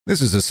This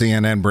is a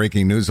CNN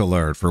breaking news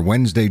alert for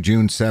Wednesday,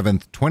 June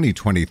 7th,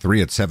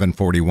 2023 at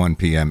 7:41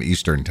 p.m.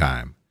 Eastern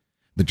Time.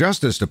 The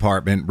Justice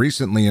Department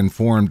recently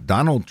informed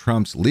Donald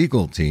Trump's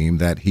legal team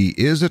that he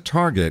is a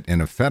target in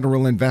a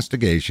federal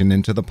investigation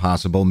into the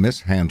possible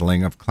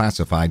mishandling of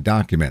classified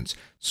documents.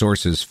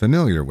 Sources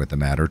familiar with the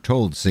matter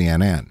told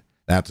CNN.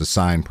 That's a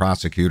sign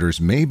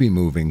prosecutors may be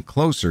moving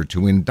closer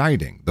to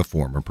indicting the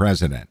former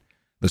president.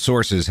 The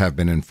sources have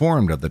been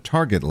informed of the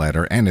target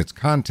letter and its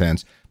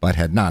contents, but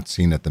had not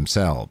seen it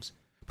themselves.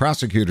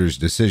 Prosecutors'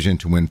 decision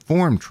to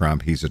inform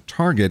Trump he's a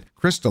target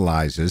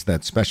crystallizes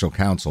that special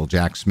counsel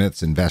Jack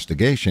Smith's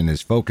investigation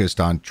is focused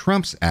on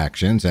Trump's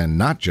actions and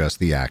not just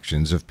the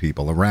actions of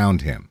people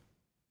around him.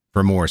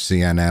 For more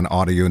CNN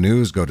audio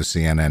news, go to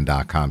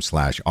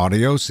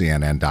cnn.com/audio,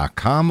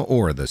 cnn.com,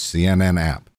 or the CNN app.